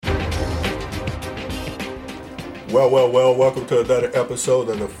Well, welcome to another episode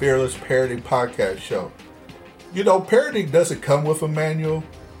of the Fearless Parenting Podcast Show. You know, parenting doesn't come with a manual.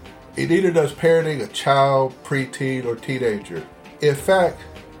 It neither does parenting a child, preteen, or teenager. In fact,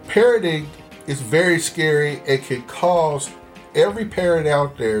 parenting is very scary and can cause every parent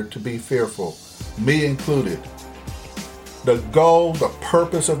out there to be fearful, me included. The goal, the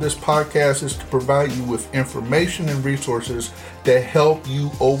purpose of this podcast is to provide you with information and resources that help you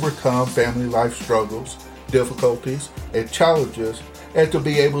overcome family life struggles, difficulties, and challenges, and to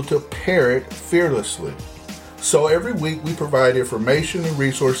be able to parent fearlessly. So every week we provide information and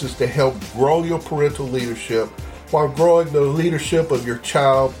resources to help grow your parental leadership while growing the leadership of your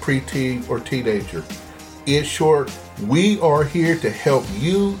child, preteen, or teenager. In short, we are here to help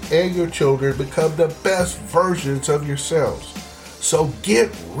you and your children become the best versions of yourselves. So get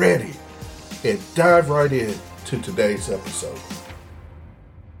ready and dive right in to today's episode.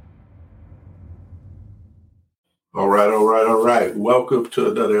 All right. Welcome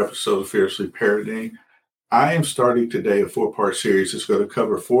to another episode of Fiercely Parenting. I am starting today a 4-part series that's going to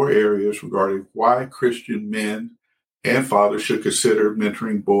cover 4 areas regarding why Christian men and fathers should consider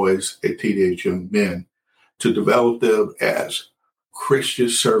mentoring boys and teenage young men to develop them as Christian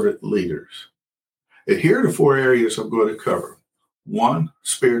servant leaders. And here are the 4 areas I'm going to cover. 1,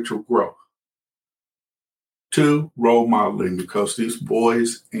 spiritual growth. 2, role modeling, because these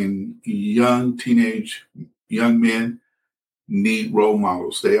boys and young men need role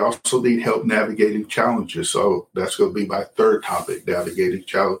models. They also need help navigating challenges. So that's going to be my 3rd topic, navigating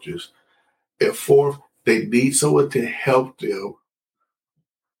challenges. And 4th, they need someone to help them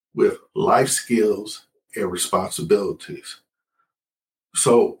with life skills and responsibilities.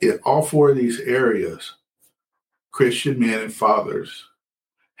 So in all 4 of these areas, Christian men and fathers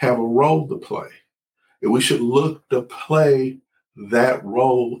have a role to play. And we should look to play that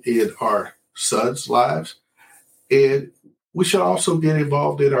role in our sons' lives. And we should also get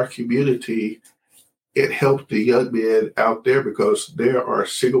involved in our community and help the young men out there, because there are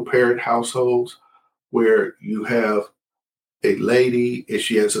single parent households where you have a lady and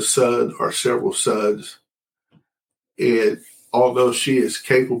she has a son or several sons. And although she is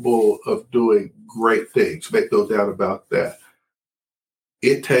capable of doing great things, make no doubt about that,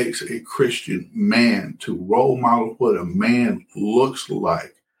 it takes a Christian man to role model what a man looks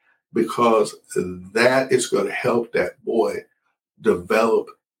like, because that is going to help that boy develop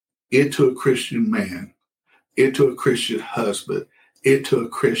into a Christian man, into a Christian husband, into a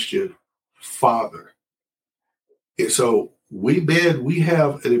Christian father. And so we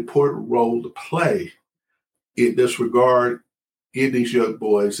have an important role to play in this regard in these young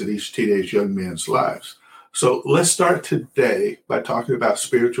boys and these teenage young men's lives. So let's start today by talking about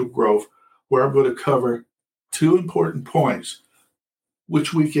spiritual growth, where I'm going to cover 2 important points,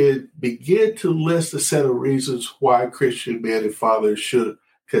 which we can begin to list a set of reasons why Christian men and fathers should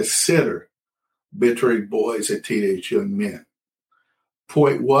consider mentoring boys and teenage young men.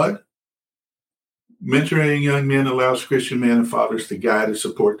 Point 1, mentoring young men allows Christian men and fathers to guide and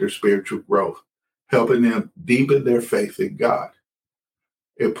support their spiritual growth, helping them deepen their faith in God.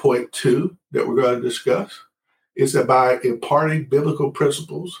 And point 2 that we're going to discuss is that by imparting biblical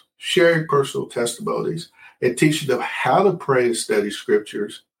principles, sharing personal testimonies, and teaching them how to pray and study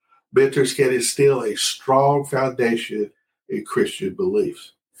scriptures, mentors can instill a strong foundation in Christian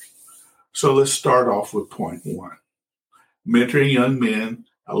beliefs. So let's start off with point 1. Mentoring young men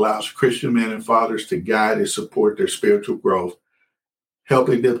allows Christian men and fathers to guide and support their spiritual growth,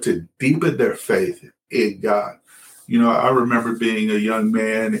 helping them to deepen their faith in God. You know, I remember being a young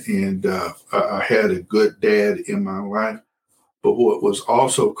man and I had a good dad in my life. But what was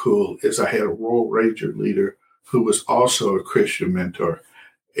also cool is I had a Royal Ranger leader who was also a Christian mentor.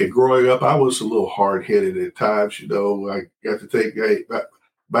 And growing up, I was a little hard-headed at times. You know, I got to think, hey,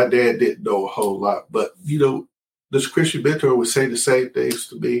 my dad didn't know a whole lot. But, you know, this Christian mentor would say the same things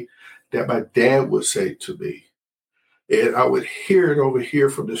to me that my dad would say to me. And I would hear it over here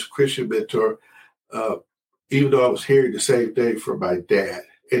from this Christian mentor, even though I was hearing the same thing from my dad.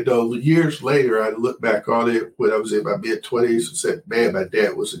 And years later, I look back on it when I was in my mid-20s and said, man, my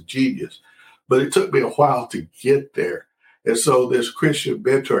dad was a genius. But it took me a while to get there. And so this Christian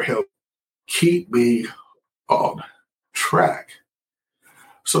mentor helped keep me on track.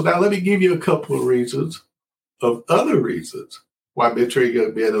 So now let me give you a couple of other reasons why mentoring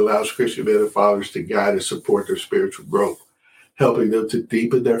young men allows Christian men and fathers to guide and support their spiritual growth, helping them to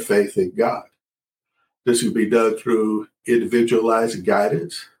deepen their faith in God. This can be done through individualized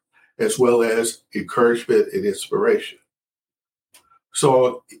guidance, as well as encouragement and inspiration.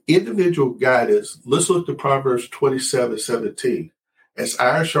 So individual guidance, let's look to Proverbs 27:17. As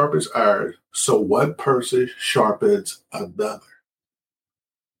iron sharpens iron, so one person sharpens another.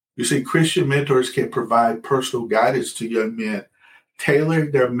 You see, Christian mentors can provide personal guidance to young men,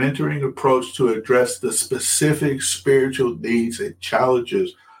 tailoring their mentoring approach to address the specific spiritual needs and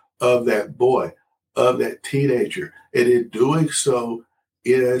challenges of that boy, of that teenager. And in doing so,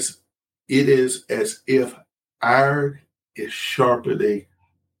 it is as if iron is sharpening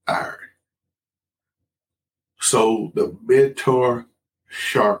iron. So the mentor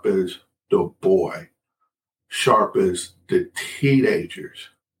sharpens the boy, sharpens the teenagers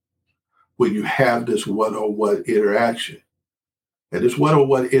when you have this one-on-one interaction. And this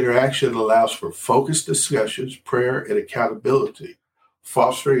one-on-one interaction allows for focused discussions, prayer, and accountability,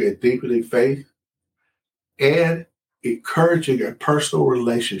 fostering a deepening faith and encouraging a personal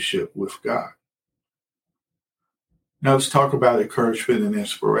relationship with God. Now let's talk about encouragement and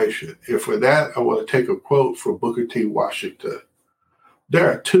inspiration. And for that, I want to take a quote from Booker T. Washington. There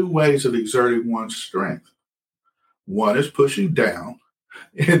are two ways of exerting one's strength. One is pushing down,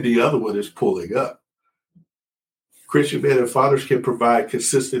 and the other one is pulling up. Christian men and fathers can provide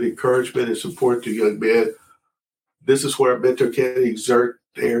consistent encouragement and support to young men. This is where a mentor can exert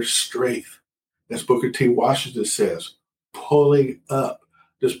their strength. As Booker T. Washington says, pulling up.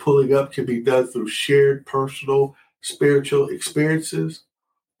 This pulling up can be done through shared personal spiritual experiences,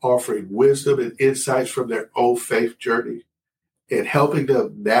 offering wisdom and insights from their own faith journey, and helping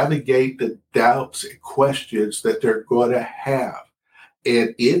them navigate the doubts and questions that they're going to have.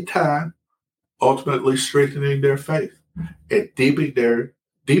 And in time, ultimately strengthening their faith and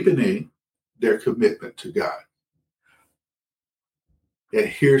deepening their commitment to God. And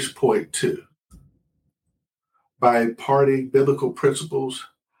here's point 2. By imparting biblical principles,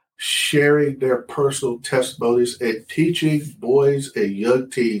 sharing their personal testimonies, and teaching boys and young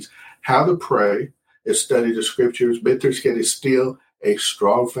teens how to pray and study the scriptures, mentors can instill a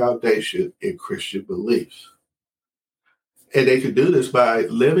strong foundation in Christian beliefs. And they can do this by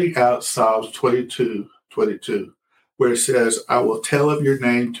living out Psalms 22:22, where it says, I will tell of your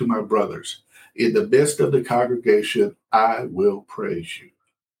name to my brothers. In the midst of the congregation, I will praise you.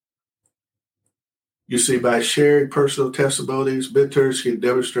 You see, by sharing personal testimonies, mentors can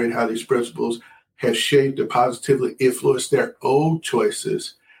demonstrate how these principles have shaped and positively influenced their own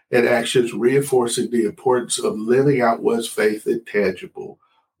choices and actions, reinforcing the importance of living out one's faith in tangible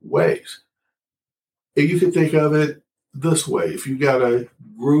ways. And you can think of it this way. If you got a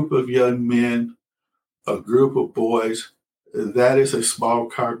group of young men, a group of boys, that is a small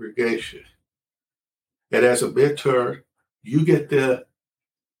congregation. And as a mentor, you get to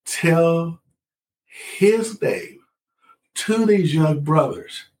tell his name to these young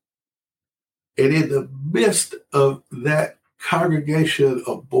brothers. And in the midst of that congregation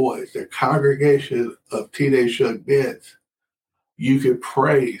of boys, that congregation of teenage young men, you can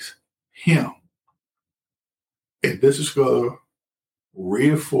praise him. And this is going to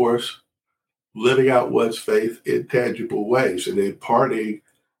reinforce living out one's faith in tangible ways and imparting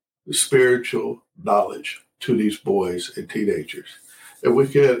spiritual knowledge to these boys and teenagers. And we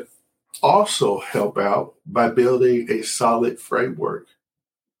can also help out by building a solid framework.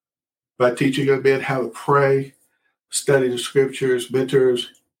 By teaching young men how to pray, study the scriptures, mentors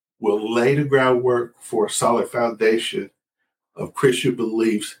will lay the groundwork for a solid foundation of Christian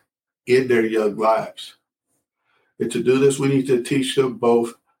beliefs in their young lives. And to do this, we need to teach them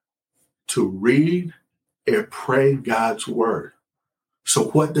both to read and pray God's word. So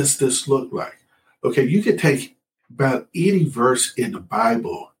what does this look like? Okay, you can take about any verse in the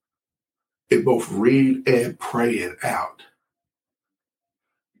Bible and both read and pray it out.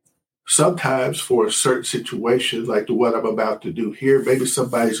 Sometimes for a certain situation, like the one I'm about to do here, maybe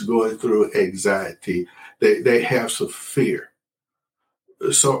somebody's going through anxiety. They have some fear.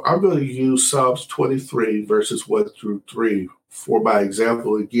 So I'm going to use Psalms 23, verses 1-3 for my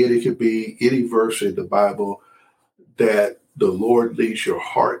example. Again, it could be any verse in the Bible that the Lord leads your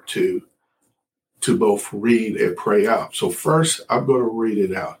heart to both read and pray out. So first, I'm going to read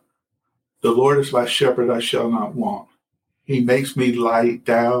it out. The Lord is my shepherd, I shall not want. He makes me lie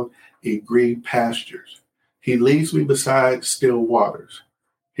down in green pastures. He leads me beside still waters.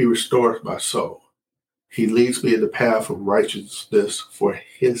 He restores my soul. He leads me in the path of righteousness for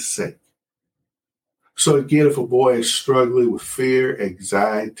his sake. So again, if a boy is struggling with fear,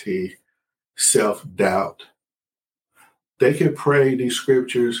 anxiety, self-doubt, they can pray these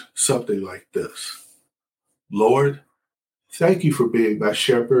scriptures something like this. Lord, thank you for being my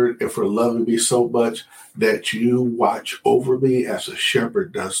shepherd and for loving me so much that you watch over me as a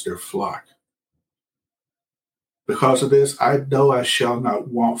shepherd does their flock. Because of this, I know I shall not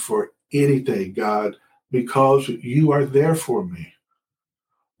want for anything, God, because you are there for me.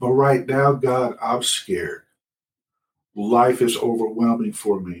 But right now, God, I'm scared. Life is overwhelming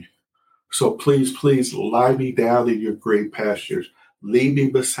for me. So please, please lie me down in your green pastures. Lead me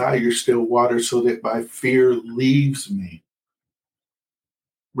beside your still waters so that my fear leaves me.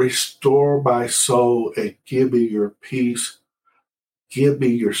 Restore my soul and give me your peace. Give me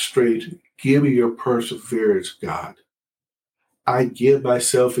your strength. Give me your perseverance, God. I give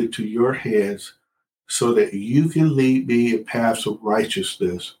myself into your hands so that you can lead me in paths of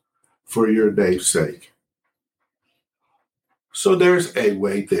righteousness for your name's sake. So there's a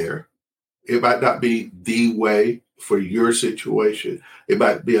way there. It might not be the way for your situation. It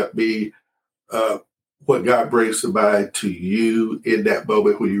might be what God brings to mind to you in that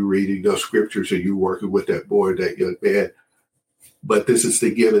moment when you're reading those scriptures and you're working with that boy, that young man. But this is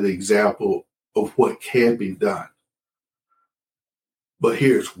to give an example of what can be done. But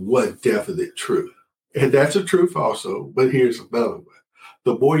here's one definite truth. And that's a truth also, but here's another one.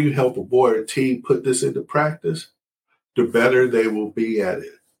 The more you help a boy or team put this into practice, the better they will be at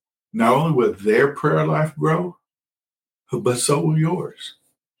it. Not only will their prayer life grow, but so will yours.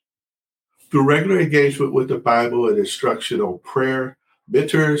 Through regular engagement with the Bible and instruction on prayer,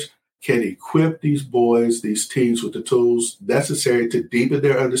 mentors can equip these boys, these teens with the tools necessary to deepen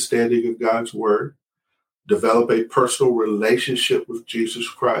their understanding of God's word, develop a personal relationship with Jesus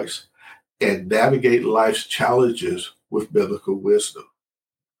Christ, and navigate life's challenges with biblical wisdom.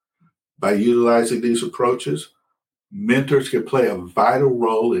 By utilizing these approaches, mentors can play a vital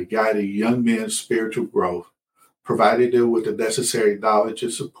role in guiding young men's spiritual growth, providing them with the necessary knowledge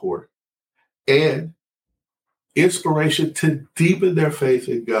and support, and inspiration to deepen their faith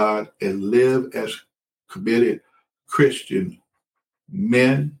in God and live as committed Christian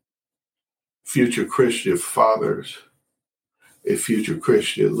men, future Christian fathers, and future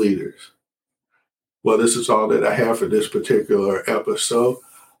Christian leaders. Well, this is all that I have for this particular episode.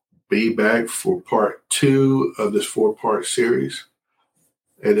 Be back for part 2 of this 4-part series.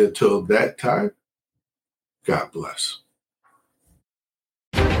 And until that time, God bless.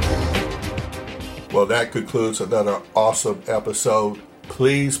 Well, that concludes another awesome episode.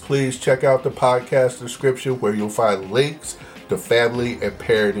 Please check out the podcast description where you'll find links to family and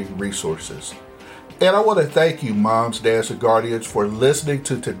parenting resources. And I want to thank you, moms, dads, and guardians, for listening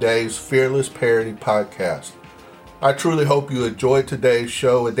to today's Fearless Parenting Podcast. I truly hope you enjoyed today's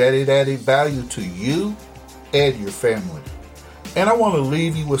show and that it added value to you and your family. And I want to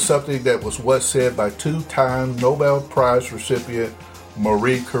leave you with something that was once said by 2-time Nobel Prize recipient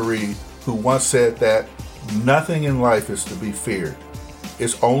Marie Curie, who once said that nothing in life is to be feared.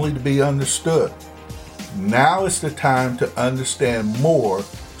 It's only to be understood. Now is the time to understand more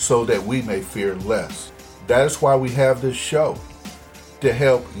so that we may fear less. That is why we have this show, to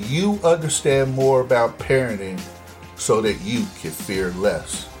help you understand more about parenting so that you can fear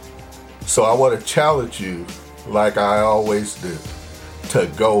less. So I want to challenge you, like I always do, to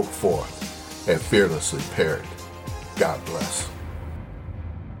go forth and fearlessly parent. God bless.